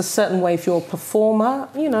dress a certain way if you're a performer,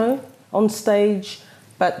 you know, on stage,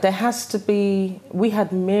 but there has to be... We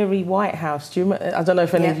had Mary Whitehouse. Do you remember? I don't know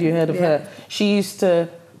if any of you heard of her. She used to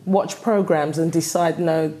watch programmes and decide,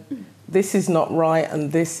 no, this is not right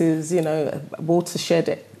and this is, you know, a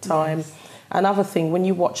watershed time. Yes. Another thing, when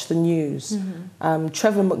you watch the news,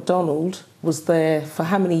 Trevor McDonald was there for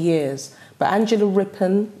how many years? But Angela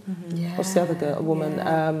Rippon, what's the other woman?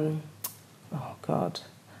 Oh, God.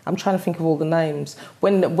 I'm trying to think of all the names.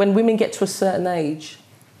 When women get to a certain age,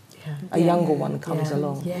 a younger one comes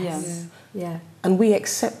along. And we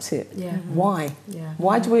accept it. Why?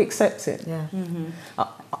 Why do we accept it?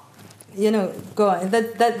 You know, go on.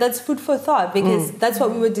 That's food for thought because that's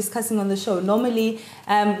what we were discussing on the show. Normally,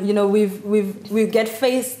 you know, we get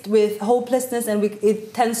faced with hopelessness and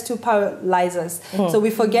it tends to paralyze us. So we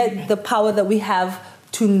forget the power that we have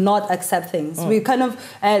to not accept things. We kind of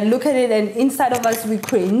look at it and inside of us we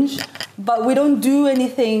cringe, but we don't do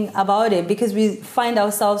anything about it because we find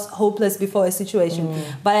ourselves hopeless before a situation.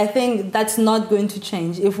 But I think that's not going to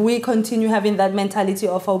change. If we continue having that mentality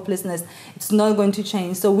of hopelessness, it's not going to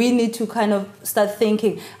change. So we need to kind of start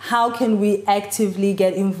thinking, how can we actively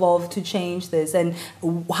get involved to change this? And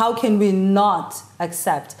how can we not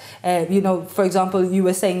accept? You know, for example, you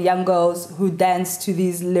were saying young girls who dance to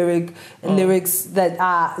these lyrics that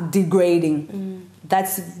are degrading.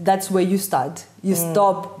 That's where you start. You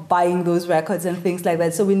stop buying those records and things like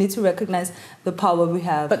that. So we need to recognize the power we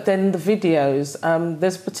have. But then the videos,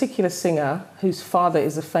 there's a particular singer whose father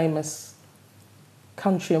is a famous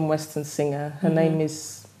country and western singer. Her name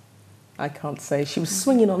is, I can't say. She was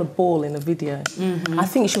swinging on a ball in a video. I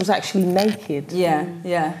think she was actually naked.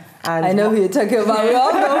 And I know who you're talking about. We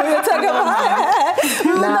all know who you're talking about.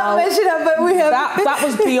 We will not mention her, but we have... That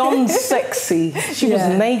was beyond sexy. She was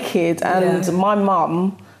naked, and my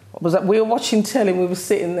mum was... We were watching telly, we were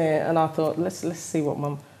sitting there, and I thought, let's see what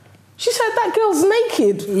mum... She said, that girl's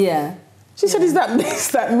naked. She said, is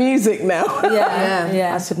that music now?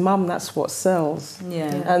 I said, Mum, that's what sells.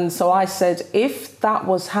 And so I said, if that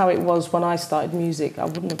was how it was when I started music, I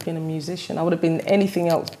wouldn't have been a musician. I would have been anything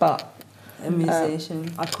else but a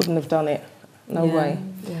musician. I couldn't have done it. No way.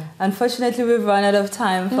 Unfortunately, we've run out of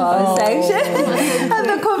time for our section. And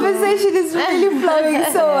the conversation is really flowing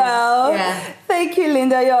so well. Thank you,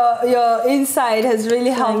 Linda. Your insight has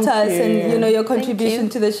really helped us. And, you know, your contribution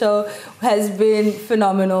to the show has been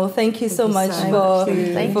phenomenal. Thank you so much for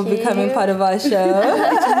becoming part of our show.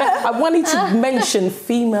 I wanted to mention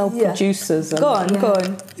female producers. Go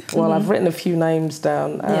on. Well, I've written a few names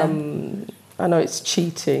down. I know it's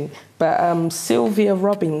cheating, but Sylvia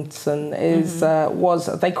Robinson is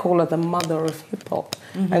they call her the mother of hip hop,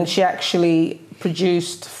 and she actually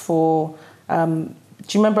produced for.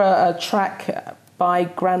 Do you remember a track by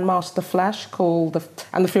Grandmaster Flash called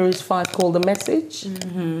and the Furious Five called "The Message"?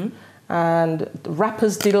 And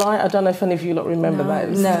Rapper's Delight. I don't know if any of you lot remember that.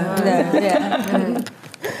 No.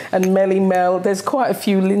 And Melly Mel. There's quite a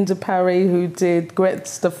few. Linda Parry who did Gwen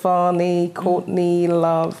Stefani, Courtney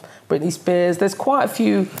Love, Britney Spears. There's quite a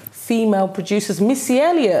few female producers. Missy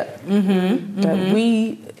Elliott.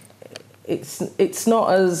 It's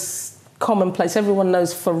not as commonplace. Everyone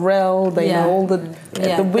knows Pharrell. They know all the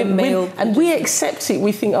women, and we accept it.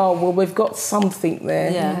 We think, oh well, we've got something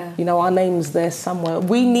there. You know, our name's there somewhere.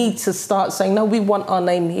 We need to start saying, no, we want our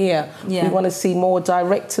name here. We want to see more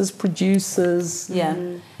directors, producers.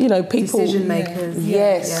 You know, people, decision makers.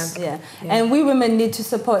 And we women need to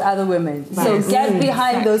support other women. So get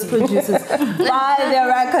behind those producers, buy their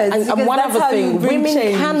records. And one other thing, women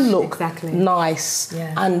can look nice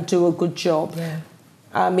and do a good job.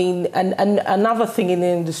 I mean, and another thing in the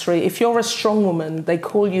industry, if you're a strong woman, they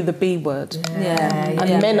call you the B word.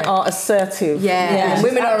 And men are assertive. And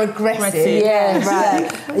women are aggressive. Yes.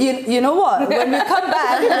 Right. You know what? When we come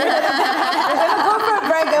back, we're going to go for a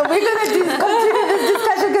break and we're going to continue this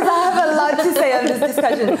discussion because I have a lot to say on this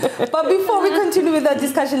discussion. But before we continue with that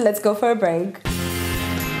discussion, let's go for a break.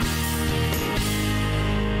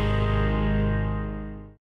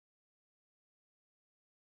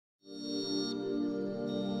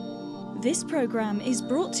 This program is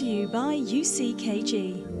brought to you by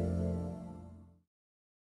UCKG.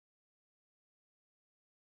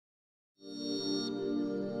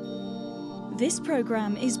 This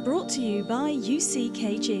program is brought to you by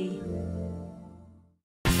UCKG.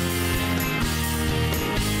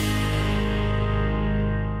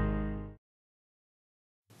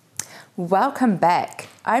 Welcome back.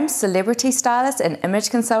 I'm celebrity stylist and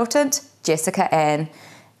image consultant Jessica Ann.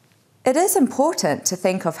 It is important to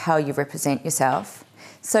think of how you represent yourself.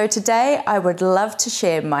 So today I would love to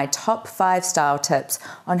share my top 5 style tips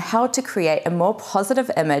on how to create a more positive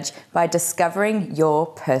image by discovering your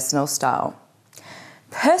personal style.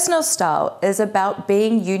 Personal style is about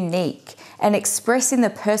being unique and expressing the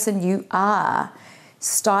person you are.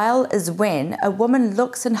 Style is when a woman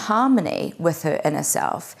looks in harmony with her inner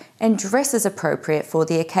self and dresses appropriate for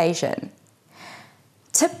the occasion.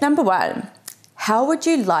 Tip number 1. How would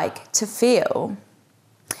you like to feel?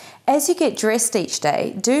 As you get dressed each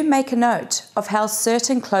day, do make a note of how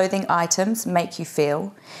certain clothing items make you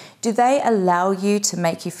feel. Do they allow you to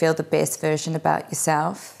make you feel the best version about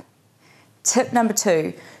yourself? Tip number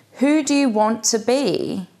 2, who do you want to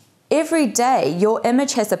be? Every day, your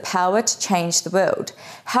image has the power to change the world.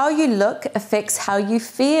 How you look affects how you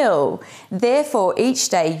feel. Therefore, each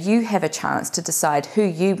day you have a chance to decide who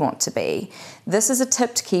you want to be. This is a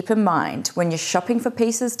tip to keep in mind when you're shopping for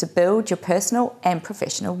pieces to build your personal and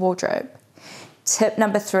professional wardrobe. Tip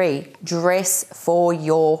number 3, dress for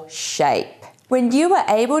your shape. When you are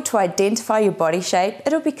able to identify your body shape,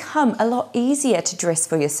 it'll become a lot easier to dress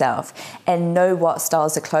for yourself and know what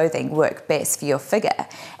styles of clothing work best for your figure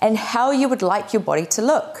and how you would like your body to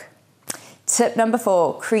look. Tip number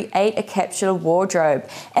 4, create a capsule wardrobe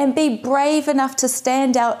and be brave enough to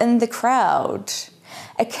stand out in the crowd.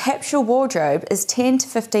 A capsule wardrobe is 10 to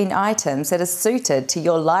 15 items that are suited to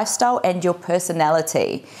your lifestyle and your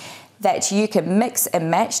personality, that you can mix and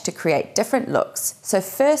match to create different looks. So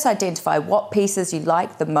first identify what pieces you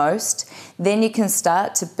like the most, then you can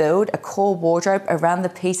start to build a core wardrobe around the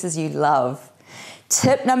pieces you love.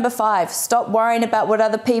 Tip number 5, stop worrying about what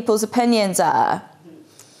other people's opinions are.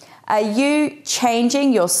 Are you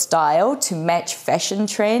changing your style to match fashion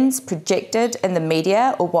trends projected in the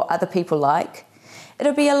media or what other people like?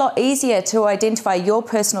 It'll be a lot easier to identify your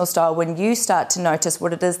personal style when you start to notice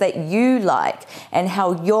what it is that you like and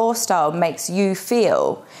how your style makes you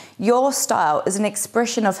feel. Your style is an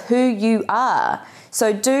expression of who you are.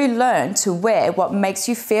 So do learn to wear what makes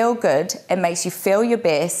you feel good and makes you feel your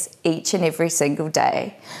best each and every single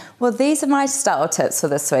day. Well, these are my style tips for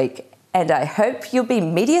this week, and I hope you'll be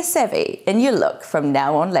media savvy in your look from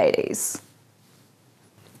now on, ladies.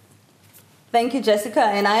 Thank you, Jessica.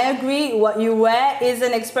 And I agree, what you wear is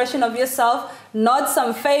an expression of yourself, not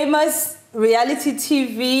some famous reality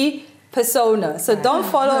TV persona. So don't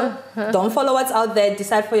follow what's out there.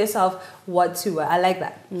 Decide for yourself what to wear. I like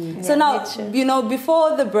that. So now, you know,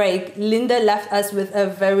 before the break, Linda left us with a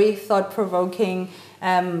very thought-provoking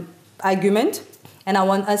argument. And I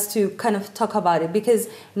want us to kind of talk about it, because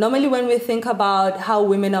normally when we think about how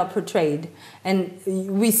women are portrayed, and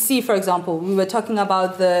we see, for example, we were talking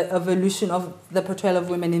about the evolution of the portrayal of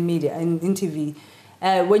women in media, in TV.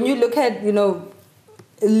 When you look at, you know,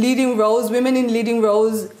 leading roles, women in leading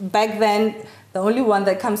roles, back then, the only one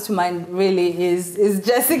that comes to mind really is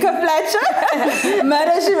Jessica Fletcher.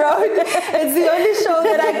 Murder, She Wrote. It's the only show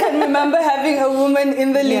that I can remember having a woman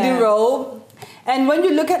in the leading role. And when you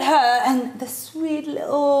look at her and the sweet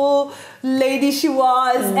little lady she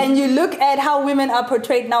was, and you look at how women are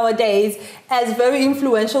portrayed nowadays as very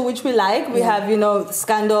influential, which we like. We have, you know,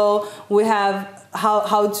 Scandal. We have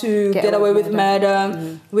How to Get Away with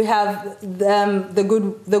Murder. We have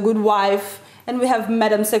the Good Wife. And we have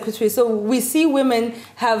Madam Secretary. So we see women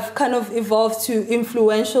have kind of evolved to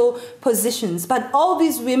influential positions. But all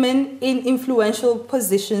these women in influential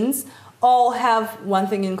positions all have one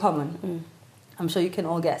thing in common. I'm sure you can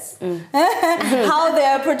all guess how they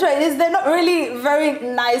are portrayed. They're not really very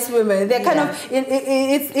nice women. They're kind of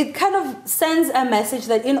it kind of sends a message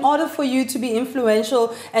that in order for you to be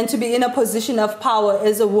influential and to be in a position of power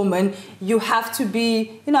as a woman, you have to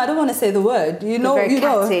be, I don't want to say the word,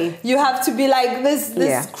 you have to be like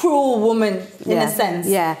this cruel woman in a sense.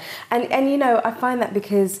 Yeah, and I find that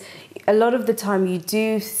because a lot of the time you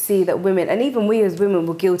do see that women, and even we as women,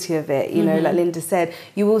 were guilty of it, like Linda said,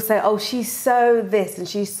 you will say, oh, she's so this and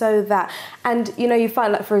she's so that. And, you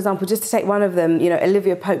find, like, for example, just to take one of them,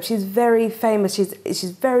 Olivia Pope, she's very famous,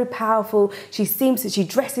 she's very powerful, she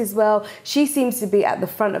dresses well, she seems to be at the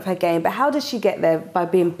front of her game. But how does she get there? By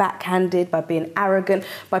being backhanded, by being arrogant,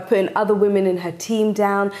 by putting other women in her team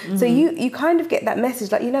down. So you kind of get that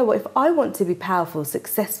message, like, you know what, if I want to be powerful,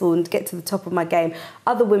 successful and get to the top of my game,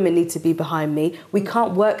 other women need to be behind me. We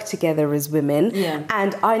can't work together as women.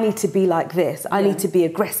 And I need to be like this. I need to be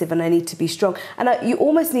aggressive and I need to be strong. And you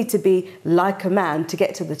almost need to be like a man to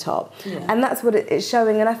get to the top. And that's what it's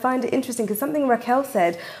showing. And I find it interesting because something Raquel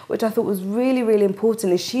said, which I thought was really, really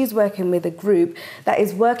important, is she's working with a group that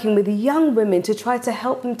is working with young women to try to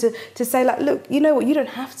help them to say, like, look, you know what, you don't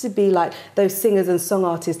have to be like those singers and song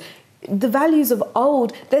artists. The values of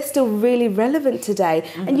old, they're still really relevant today.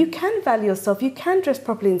 And you can value yourself, you can dress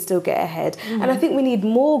properly and still get ahead. And I think we need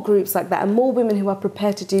more groups like that and more women who are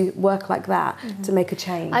prepared to do work like that to make a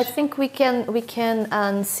change. I think we can,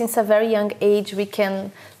 and since a very young age, we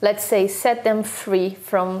can, let's say, set them free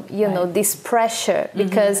from, this pressure,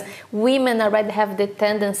 because women already have the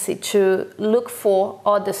tendency to look for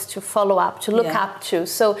others to follow up, to look up to.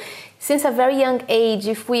 So since a very young age,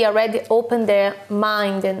 if we already open their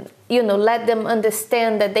mind and let them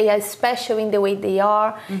understand that they are special in the way they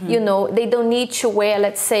are, they don't need to wear,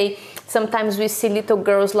 let's say, sometimes we see little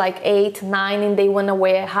girls like 8, 9 and they want to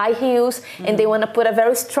wear high heels and they want to put a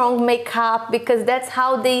very strong makeup because that's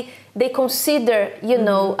how they consider,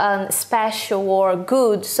 special or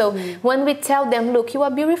good. So when we tell them, look, you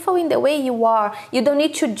are beautiful in the way you are, you don't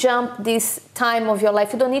need to jump this time of your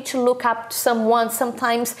life, you don't need to look up to someone.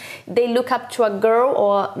 Sometimes they look up to a girl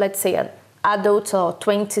or, let's say, an adult or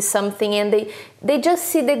 20-something, and they just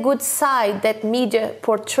see the good side that media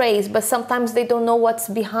portrays, but sometimes they don't know what's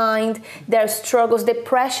behind their struggles, the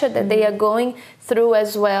pressure that they are going through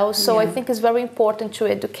as well. So I think it's very important to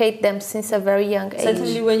educate them since a very young age.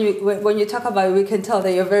 Certainly when you talk about it, we can tell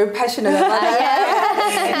that you're very passionate about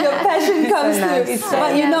it. Your passion comes through.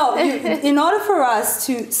 But in order for us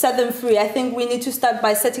to set them free, I think we need to start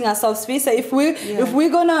by setting ourselves free. So if we're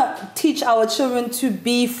gonna teach our children to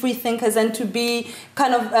be free thinkers and to be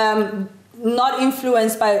kind of not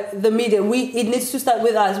influenced by the media, it needs to start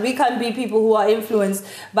with us. We can't be people who are influenced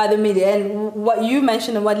by the media. And what you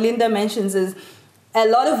mentioned and what Linda mentions is a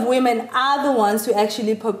lot of women are the ones who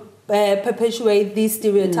actually perpetuate these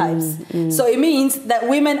stereotypes. So it means that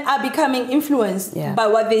women are becoming influenced by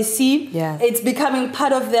what they see. It's becoming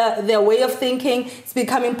part of their way of thinking. It's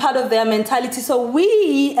becoming part of their mentality. So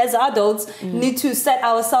we as adults need to set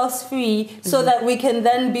ourselves free so that we can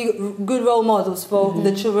then be good role models for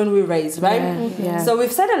the children we raise, right? So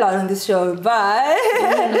we've said a lot on this show, but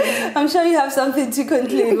I'm sure you have something to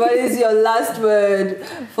conclude. What is your last word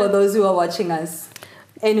for those who are watching us?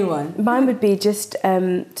 Anyone? Mine would be just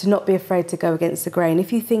to not be afraid to go against the grain.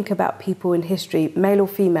 If you think about people in history, male or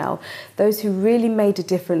female, those who really made a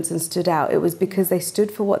difference and stood out, it was because they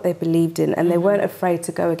stood for what they believed in and they weren't afraid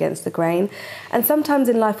to go against the grain. And sometimes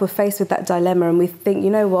in life we're faced with that dilemma and we think,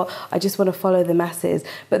 you know what, I just want to follow the masses.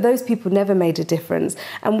 But those people never made a difference.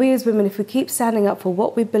 And we as women, if we keep standing up for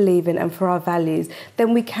what we believe in and for our values,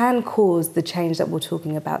 then we can cause the change that we're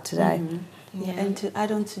talking about today. And to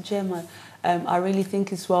add on to Gemma, I really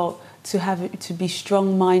think as well to be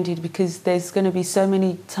strong-minded, because there's going to be so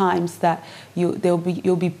many times that you'll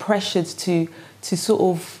be pressured to sort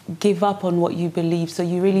of give up on what you believe. So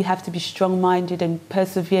you really have to be strong-minded and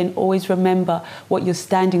persevere and always remember what you're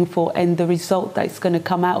standing for and the result that's going to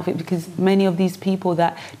come out of it, because many of these people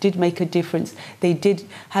that did make a difference, they did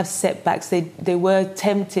have setbacks. They were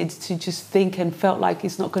tempted to just think and felt like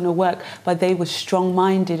it's not going to work, but they were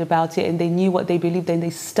strong-minded about it and they knew what they believed and they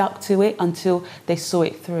stuck to it until they saw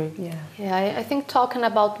it through. I think talking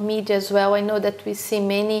about media as well, I know that we see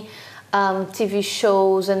many TV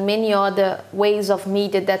shows and many other ways of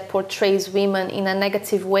media that portrays women in a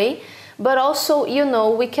negative way. But also,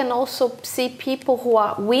 we can also see people who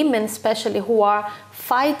are women, especially, who are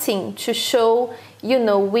fighting to show,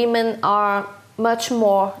 women are much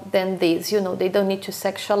more than this. You know, they don't need to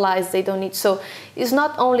sexualize, they don't need, so it's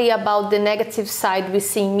not only about the negative side we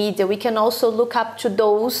see in media, we can also look up to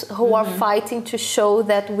those who are fighting to show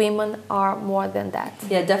that women are more than that.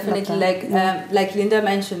 Yeah, definitely. Like Linda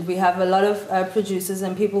mentioned, we have a lot of producers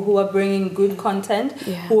and people who are bringing good content,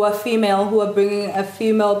 who are female, who are bringing a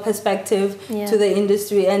female perspective to the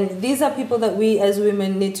industry, and these are people that we as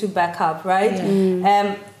women need to back up, right?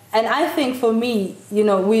 And I think for me, you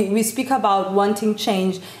know, we speak about wanting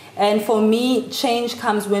change. And for me, change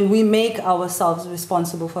comes when we make ourselves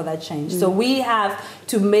responsible for that change. So we have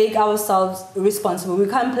to make ourselves responsible. We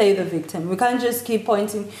can't play the victim. We can't just keep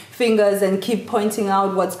pointing fingers and keep pointing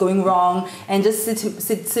out what's going wrong and just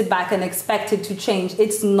sit back and expect it to change.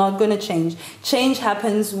 It's not going to change. Change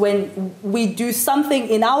happens when we do something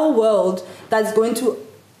in our world that's going to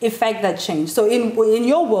affect that change. So in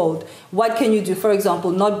your world, what can you do? For example,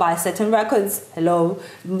 not buy certain records. Hello,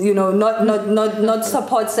 you know, not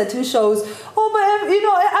support certain shows. Oh, but you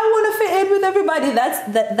know, I want to fit in with everybody.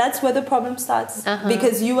 That's where the problem starts,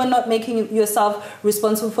 because you are not making yourself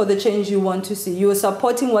responsible for the change you want to see. You are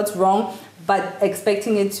supporting what's wrong, but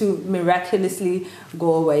expecting it to miraculously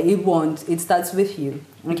go away. It won't. It starts with you.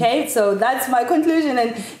 Okay, so that's my conclusion.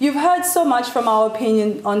 And you've heard so much from our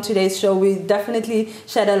opinion on today's show. We definitely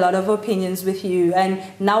shared a lot of opinions with you. And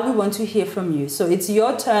now we want to hear from you. So it's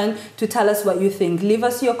your turn to tell us what you think. Leave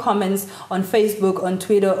us your comments on Facebook, on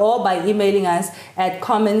Twitter, or by emailing us at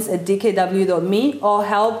comments@dkw.me or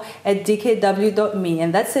help@dkw.me.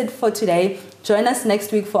 And that's it for today. Join us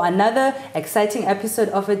next week for another exciting episode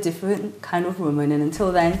of A Different Kind of Woman. And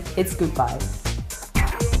until then, it's goodbye.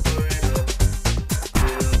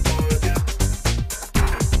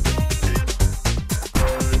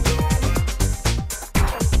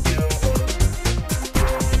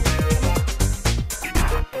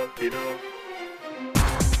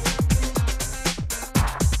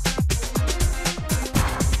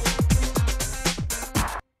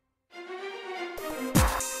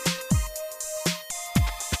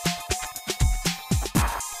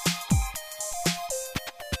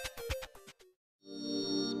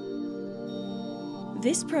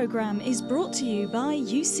 This program is brought to you by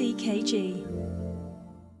UCKG.